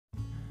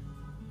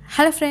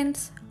Hello friends,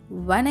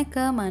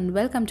 வணக்கம் and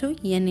welcome to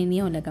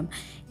என்னென்னிய உலகம்.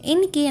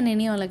 இன்னைக்கு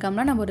என்னென்னிய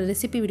உலகம்ல நம்ம ஒரு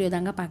ரெசிபி வீடியோ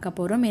தாங்க பார்க்க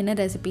போறோம். என்ன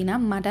ரெசிபினா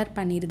மட்டர்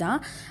பன்னீர் தான்.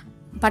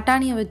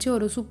 பட்டாணியை வச்சு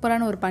ஒரு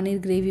சூப்பரான ஒரு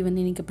பன்னீர் கிரேவி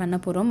வந்து இன்னைக்கு பண்ண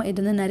போறோம். இது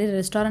வந்து நிறைய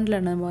ரெஸ்டாரன்ட்ல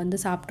நம்ம வந்து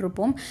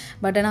சாப்பிட்டுருப்போம்.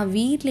 பட் நான்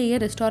வீட்லயே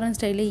ரெஸ்டாரன்ட்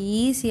ஸ்டைல்ல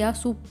ஈஸியா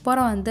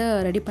சூப்பரா வந்து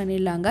ரெடி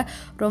பண்ணிடலாங்க.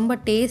 ரொம்ப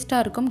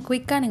டேஸ்டா இருக்கும்.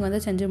 குயிக்கா நீங்க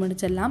வந்து செஞ்சு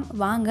முடிச்சிடலாம்.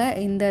 வாங்க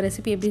இந்த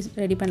ரெசிபி எப்படி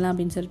ரெடி பண்ணலாம்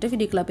அப்படினு சொல்லிட்டு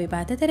வீடியோக்குள்ள போய்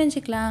பார்த்து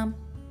தெரிஞ்சுக்கலாம்.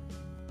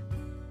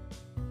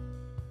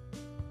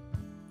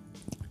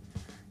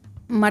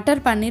 மட்டர்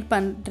பன்னீர்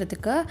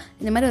பண்ணுறதுக்கு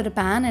இந்த மாதிரி ஒரு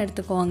பேன்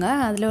எடுத்துக்கோங்க.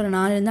 அதில் ஒரு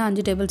 4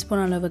 5 டேபிள்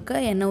ஸ்பூன் அளவுக்கு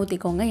எண்ணெய்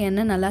ஊற்றிக்கோங்க.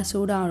 எண்ணெய் நல்லா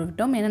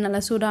சூடாகட்டும். எண்ணெய்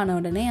நல்லா சூடான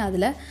உடனே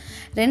அதில்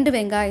 2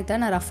 வெங்காயத்தை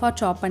நான் ரஃபாக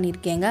சாப்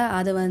பண்ணியிருக்கேங்க.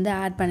 அதை வந்து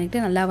ஆட்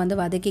பண்ணிவிட்டு நல்லா வந்து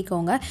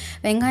வதக்கிக்கோங்க.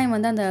 வெங்காயம்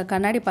வந்து அந்த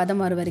கண்ணாடி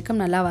பதம் வர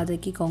வரைக்கும் நல்லா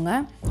வதக்கிக்கோங்க.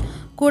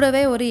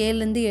 கூடவே ஒரு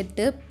 7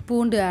 8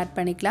 பூண்டு ஆட்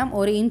பண்ணிக்கலாம்.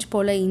 1 இன்ச்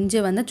போல்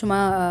இஞ்சி வந்து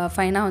சும்மா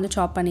ஃபைனாக வந்து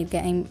சாப்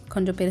பண்ணியிருக்கேன்.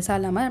 கொஞ்சம் பெருசாக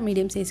இல்லாமல்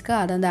மீடியம் சைஸ்க்கு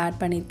அதை வந்து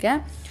ஆட்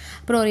பண்ணியிருக்கேன்.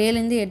 அப்புறம் ஒரு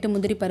 7 8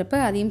 முந்திரி பருப்பு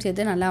அதையும்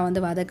சேர்த்து நல்லா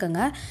வந்து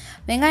வதக்குங்க.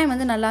 வெங்காயம்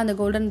வந்து நல்லா அந்த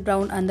கோல்டன்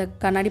ப்ரௌன் அந்த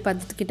கண்ணாடி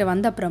பதத்துக்கிட்ட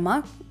வந்த அப்புறமா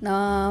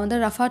நான்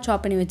வந்து ரஃபாக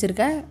சாப் பண்ணி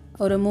வச்சுருக்கேன்.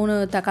 ஒரு 3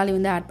 தக்காளி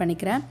வந்து ஆட்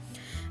பண்ணிக்கிறேன்.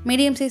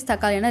 மீடியம் சைஸ்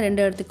தக்காளினா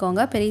 2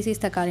 எடுத்துக்கோங்க. பெரிய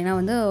சைஸ் தக்காளினா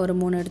வந்து ஒரு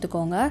 3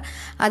 எடுத்துக்கோங்க.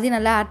 அதையும்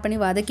நல்லா ஆட் பண்ணி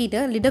வதக்கிட்டு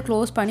லிட்டை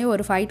க்ளோஸ் பண்ணி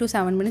ஒரு 5 to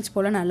 7 மினிட்ஸ்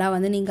போல் நல்லா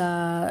வந்து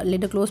நீங்கள்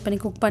லிட்டை க்ளோஸ் பண்ணி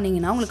குக்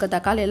பண்ணிங்கன்னா உங்களுக்கு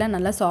தக்காளி எல்லாம்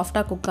நல்லா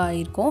சாஃப்டாக குக்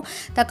ஆகிருக்கும்.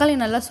 தக்காளி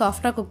நல்லா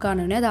சாஃப்டாக குக்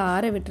ஆனோடனே அதை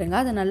ஆற விட்டுருங்க.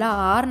 அது நல்லா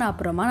ஆறின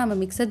அப்புறமா நம்ம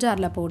மிக்சர்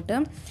ஜாரில் போட்டு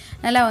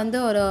நல்லா வந்து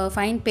ஒரு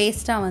ஃபைன்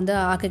பேஸ்ட்டாக வந்து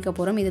ஆக்கிக்க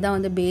போகிறோம். இதுதான்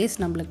வந்து பேஸ்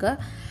நம்மளுக்கு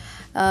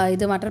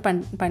இது மட்டர்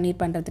பன்னீர்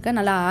பண்ணுறதுக்கு.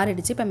 நல்லா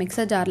ஆறிடுச்சு. இப்போ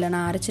மிக்சர் ஜாரில்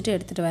நான் அரைச்சிட்டு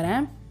எடுத்துகிட்டு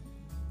வரேன்.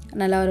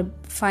 நல்லா ஒரு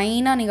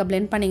ஃபைனாக நீங்கள்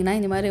பிளெண்ட் பண்ணிங்கன்னா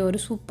இந்த மாதிரி ஒரு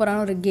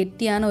சூப்பரான ஒரு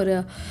கெட்டியான ஒரு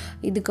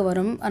இதுக்கு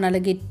வரும். நல்லா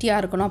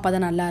கெட்டியாக இருக்கணும், அப்போ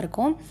தான்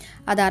நல்லாயிருக்கும்.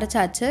 அதை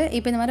அரைச்சாச்சு.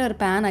 இப்போ இந்த மாதிரி ஒரு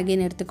பேன்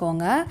அகெயின்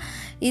எடுத்துக்கோங்க.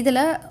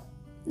 இதில்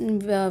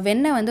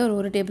வெண்ணெய் வந்து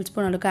ஒரு டேபிள்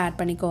ஸ்பூன் அளவுக்கு ஆட்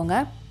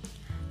பண்ணிக்கோங்க.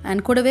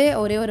 அண்ட் கூடவே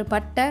ஒரு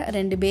பட்டை,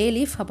 2 பே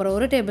லீஃப், அப்புறம்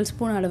 1 டேபிள்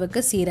ஸ்பூன்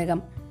அளவுக்கு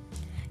சீரகம்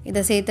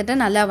இதை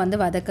சேர்த்துட்டு நல்லா வந்து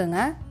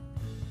வதக்குங்க.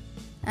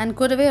 அண்ட்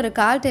கூடவே ஒரு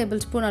 1/4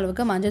 டேபிள் ஸ்பூன்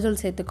அளவுக்கு மஞ்சள் தூள்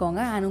சேர்த்துக்கோங்க.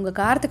 அண்ட் உங்கள்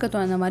காரத்துக்கு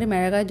தகுந்த மாதிரி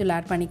மிளகாய் தூள்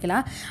ஆட்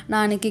பண்ணிக்கலாம்.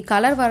 நான் இன்றைக்கி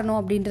கலர் வரணும்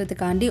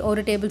அப்படின்றதுக்காண்டி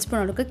 1 டேபிள்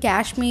ஸ்பூன் அளவுக்கு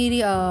காஷ்மீரி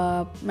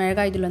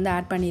மிளகாய் தூள் வந்து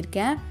ஆட்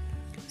பண்ணியிருக்கேன்.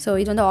 ஸோ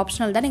இது வந்து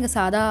ஆப்ஷனல் தான், நீங்கள்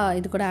சாதா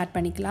இது கூட ஆட்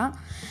பண்ணிக்கலாம்.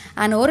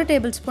 அண்ட் 1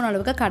 டேபிள் ஸ்பூன்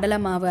அளவுக்கு கடலை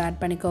மாவு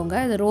ஆட்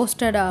பண்ணிக்கோங்க. இது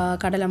ரோஸ்டட்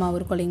கடலை மாவு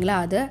இருக்கும் இல்லைங்களா,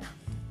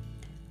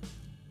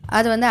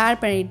 அது வந்து ஆட்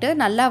பண்ணிவிட்டு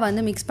நல்லா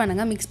வந்து மிக்ஸ்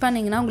பண்ணுங்கள். மிக்ஸ்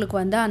பண்ணிங்கன்னா உங்களுக்கு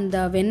வந்து அந்த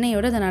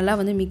வெண்ணெயோடு அது நல்லா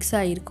வந்து மிக்ஸ்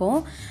ஆகிருக்கும்.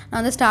 நான்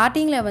வந்து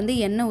ஸ்டார்டிங்கில் வந்து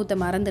எண்ணெய் ஊற்ற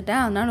மறந்துட்டேன்.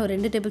 அதனால் ஒரு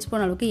 2 டேபிள்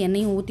ஸ்பூன் அளவுக்கு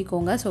எண்ணெயும்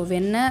ஊற்றிக்கோங்க. ஸோ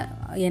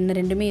எண்ணெய்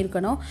ரெண்டுமே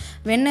இருக்கணும்.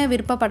 வெண்ணெய்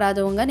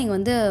விருப்பப்படாதவங்க நீங்கள்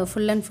வந்து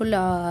ஃபுல் அண்ட் ஃபுல்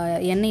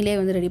எண்ணெயிலே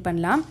வந்து ரெடி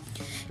பண்ணலாம்.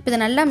 இப்போ இதை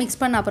நல்லா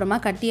மிக்ஸ் பண்ண அப்புறமா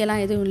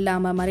கட்டியெல்லாம் எதுவும்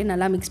இல்லாமல் மாதிரி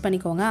நல்லா மிக்ஸ்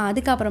பண்ணிக்கோங்க.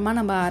 அதுக்கப்புறமா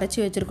நம்ம அரைச்சி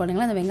வச்சுருக்கோம்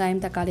இல்லைங்களா அந்த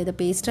வெங்காயம் தக்காளி இதை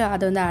பேஸ்ட்டு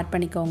அதை வந்து ஆட்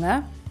பண்ணிக்கோங்க.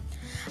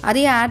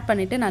 அதையே ஆட்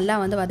பண்ணிவிட்டு நல்லா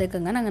வந்து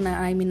வதக்குங்க.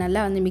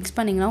 நல்லா வந்து மிக்ஸ்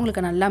பண்ணிங்கன்னா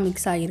உங்களுக்கு நல்லா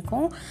மிக்ஸ்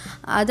ஆகிருக்கும்.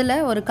 அதில்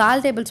ஒரு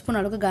 1/4 டேபிள் ஸ்பூன்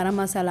அளவுக்கு கரம்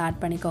மசாலா ஆட்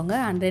பண்ணிக்கோங்க.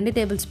 அண்ட் 2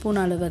 டேபிள்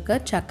ஸ்பூன் அளவுக்கு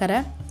சர்க்கரை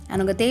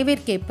அண்ட் உங்கள்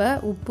தேவைக்கேற்ப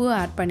உப்பு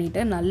ஆட்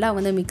பண்ணிவிட்டு நல்லா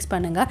வந்து மிக்ஸ்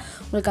பண்ணுங்கள்.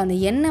 உங்களுக்கு அந்த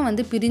எண்ணெய்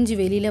வந்து பிரிஞ்சு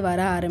வெளியில்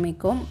வர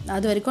ஆரம்பிக்கும்.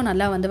 அது வரைக்கும்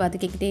நல்லா வந்து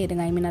வதக்கிக்கிட்டே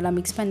இருங்க. நல்லா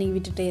மிக்ஸ் பண்ணி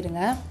விட்டுட்டே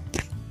இருங்க.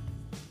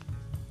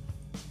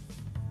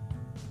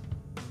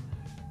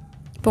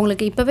 இப்போ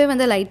உங்களுக்கு இப்போவே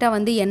வந்து லைட்டாக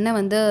வந்து எண்ணெய்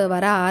வந்து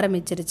வர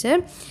ஆரம்பிச்சிருச்சு.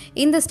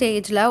 இந்த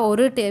ஸ்டேஜில்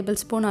 1 டேபிள்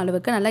ஸ்பூன்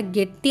அளவுக்கு நல்லா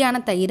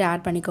கெட்டியான தயிர்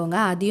ஆட் பண்ணிக்கோங்க.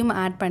 அதையும்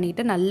ஆட்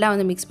பண்ணிவிட்டு நல்லா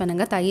வந்து மிக்ஸ்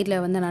பண்ணுங்கள்.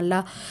 தயிரில் வந்து நல்லா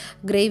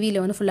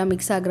கிரேவியில் வந்து ஃபுல்லாக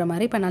மிக்ஸ் ஆகுற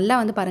மாதிரி. இப்போ நல்லா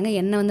வந்து பாருங்கள்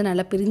எண்ணெய் வந்து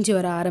நல்லா பிரிஞ்சு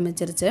வர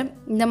ஆரம்பிச்சிருச்சு.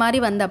 இந்த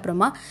மாதிரி வந்த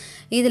அப்புறமா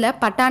இதில்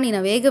பட்டாணி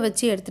நான் வேக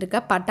வச்சு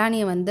எடுத்துருக்க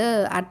பட்டாணியை வந்து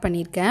ஆட்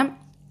பண்ணியிருக்கேன்.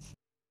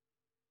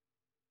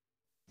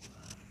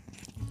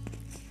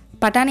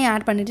 பட்டாணி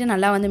ஆட் பண்ணிவிட்டு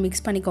நல்லா வந்து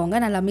மிக்ஸ் பண்ணிக்கோங்க.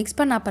 நல்லா மிக்ஸ்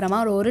பண்ண அப்புறமா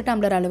ஒரு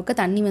டம்ளர் அளவுக்கு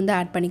தண்ணி வந்து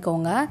ஆட்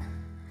பண்ணிக்கோங்க.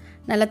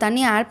 நல்லா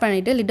தண்ணி ஆட்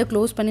பண்ணிவிட்டு லிட்டை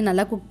க்ளோஸ் பண்ணி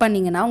நல்லா குக்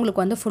பண்ணிங்கன்னா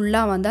உங்களுக்கு வந்து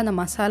ஃபுல்லாக வந்து அந்த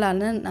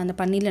மசாலாவில் அந்த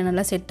பன்னீரில்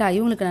நல்லா செட்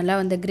ஆகி உங்களுக்கு நல்லா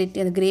வந்து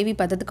அந்த கிரேவி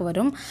பதத்துக்கு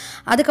வரும்.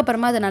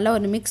 அதுக்கப்புறமா அதை நல்லா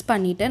ஒரு மிக்ஸ்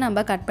பண்ணிவிட்டு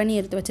நம்ம கட் பண்ணி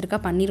எடுத்து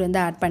வச்சுருக்க பன்னீர்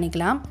வந்து ஆட்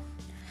பண்ணிக்கலாம்.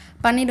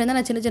 பன்னீர் வந்து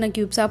நான் சின்ன சின்ன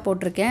க்யூப்ஸாக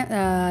போட்டிருக்கேன்.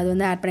 அது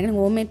வந்து ஆட்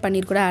பண்ணிக்கலாம். ஹோம்மேட்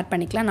பன்னீர் கூட ஆட்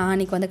பண்ணிக்கலாம். நான்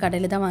அன்றைக்கி வந்து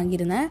கடையில் தான்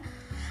வாங்கியிருந்தேன்.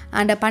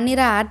 அண்ட்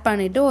பன்னீரை ஆட்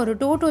பண்ணிவிட்டு ஒரு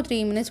 2 to 3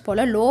 மினிட்ஸ்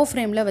போல் லோ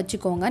ஃப்ளேமில்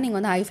வச்சுக்கோங்க. நீங்கள்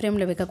வந்து ஹை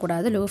ஃப்ளேமில்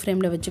வைக்கக்கூடாது, லோ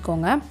ஃப்ளேமில்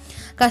வச்சுக்கோங்க.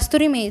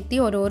 கஸ்தூரி மேத்தி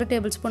ஒரு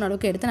டேபிள் ஸ்பூன்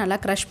அளவுக்கு எடுத்து நல்லா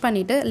க்ரஷ்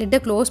பண்ணிவிட்டு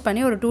லிட்டை க்ளோஸ்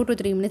பண்ணி ஒரு 2 to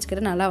 3 மினிட்ஸ்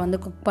கிட்ட நல்லா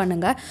வந்து குக்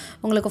பண்ணுங்கள்.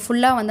 உங்களுக்கு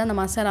ஃபுல்லாக வந்து அந்த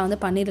மசாலா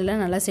வந்து பன்னீரில்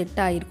நல்லா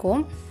செட்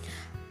ஆகிருக்கும்.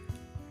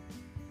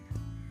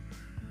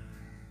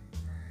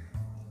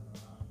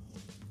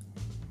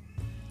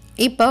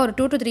 இப்போ ஒரு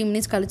 2 to 3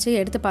 மினிட்ஸ் கழிச்சு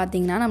எடுத்து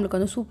பார்த்தீங்கன்னா நம்மளுக்கு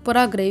வந்து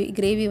சூப்பராக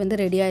கிரேவி வந்து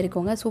ரெடியாக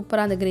இருக்குங்க.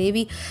 சூப்பராக அந்த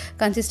கிரேவி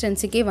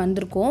கன்சிஸ்டன்சிக்கே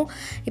வந்திருக்கும்.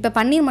 இப்போ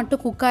பன்னீர்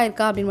மட்டும் குக்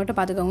ஆயிருக்கா அப்படின்னு மட்டும்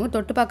பார்த்துக்கோங்க.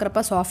 தொட்டு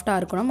பார்க்குறப்ப சாஃப்டாக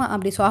இருக்கணும்.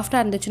 அப்படி சாஃப்டாக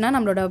இருந்துச்சுன்னா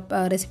நம்மளோட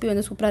ரெசிபி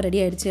வந்து சூப்பராக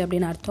ரெடி ஆகிடுச்சு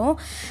அப்படின்னு அர்த்தம்.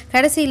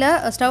 கடைசியில்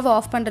ஸ்டவ்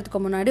ஆஃப்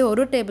பண்ணுறதுக்கு முன்னாடி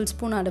 1 டேபிள்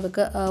ஸ்பூன்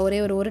அளவுக்கு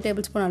ஒரு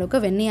டேபிள் ஸ்பூன்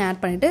அளவுக்கு வெண்ணெய்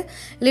ஆட் பண்ணிவிட்டு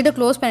லிட்டை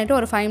க்ளோஸ் பண்ணிவிட்டு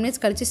ஒரு 5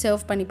 மினிட்ஸ் கழிச்சு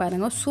சர்வ் பண்ணி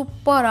பாருங்கள்.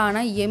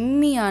 சூப்பரான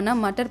எம்மியான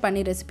மட்டர்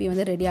பன்னீர் ரெசிபி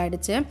வந்து ரெடி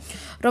ஆகிடுச்சு.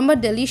 ரொம்ப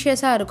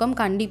டெலிஷியஸாக இருக்கும்.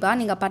 கண்டிப்பாக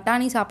நீங்கள்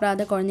பட்டாணி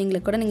சாப்பிடாத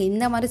குழந்தைங்களுக்கு கூட நீங்கள்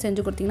இந்த மாதிரி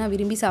செஞ்சு கொடுத்தீங்கன்னா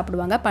விரும்பி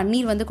சாப்பிடுவாங்க.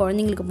 பன்னீர் வந்து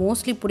குழந்தைங்களுக்கு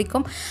மோஸ்ட்லி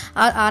பிடிக்கும்.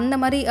 அந்த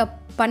மாதிரி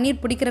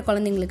பன்னீர் பிடிக்கிற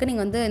குழந்தைங்களுக்கு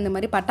நீங்கள் வந்து இந்த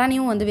மாதிரி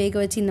பட்டாணியும் வந்து வேக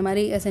வச்சு இந்த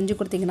மாதிரி செஞ்சு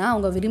கொடுத்தீங்கன்னா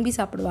அவங்க விரும்பி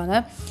சாப்பிடுவாங்க.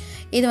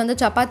 இது வந்து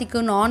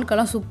சப்பாத்திக்கு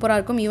நான்க்கெல்லாம் சூப்பராக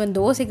இருக்கும். ஈவன்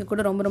தோசைக்கு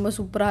கூட ரொம்ப ரொம்ப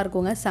சூப்பராக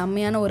இருக்குங்க.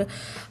 செம்மையான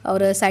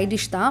ஒரு சைட்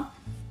டிஷ் தான்.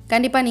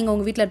 கண்டிப்பாக நீங்கள்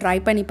உங்கள் வீட்டில் ட்ரை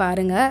பண்ணி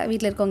பாருங்கள்.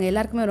 வீட்டில் இருக்கவங்க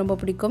எல்லாருக்குமே ரொம்ப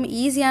பிடிக்கும்.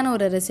 ஈஸியான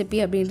ஒரு ரெசிபி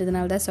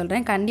அப்படின்றதுனால தான்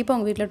சொல்கிறேன். கண்டிப்பாக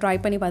உங்கள் வீட்டில் ட்ரை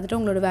பண்ணி பார்த்துட்டு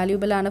உங்களோட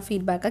வேல்யூபிளான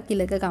ஃபீட்பேக்கை கீழே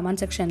இருக்க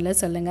கமெண்ட்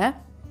செக்ஷனில் சொல்லுங்கள்.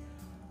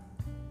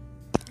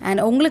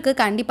 அண்ட் உங்களுக்கு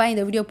கண்டிப்பாக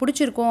இந்த வீடியோ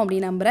பிடிச்சிருக்கும்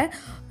அப்படின்னு நம்புகிறேன்.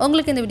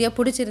 உங்களுக்கு இந்த வீடியோ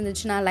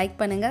பிடிச்சிருந்துச்சுன்னா லைக்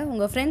பண்ணுங்கள்,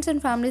 உங்கள் ஃப்ரெண்ட்ஸ்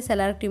அண்ட் ஃபேமிலிஸ்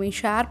எல்லாருக்குமே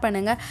ஷேர்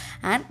பண்ணுங்கள்.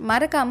 அண்ட்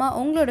மறக்காமல்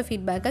உங்களோட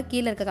ஃபீட்பேக்கை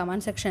கீழே இருக்க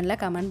கமெண்ட் செக்ஷனில்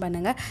கமெண்ட்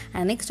பண்ணுங்கள்.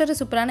 அண்ட் நெக்ஸ்ட் ஒரு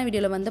சூப்பரான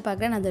வீடியோவில் வந்து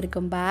பார்க்குறேன். அது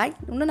இருக்கும் பாய்.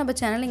 இன்னும் நம்ம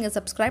சேனல் நீங்கள்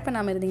சப்ஸ்கிரைப்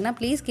பண்ணாமல் இருந்தீங்கன்னா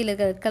ப்ளீஸ் கீழே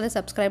இருக்க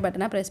சப்ஸ்கிரைப்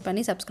பட்டனை ப்ரெஸ்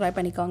பண்ணி சப்ஸ்கிரைப்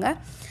பண்ணிக்கோங்க.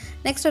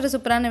 நெக்ஸ்ட் ஒரு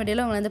சூப்பரான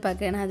வீடியோவில் உங்களை வந்து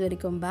பார்க்குறேன். அது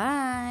வரைக்கும்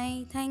பாய்.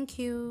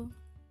 தேங்க்யூ.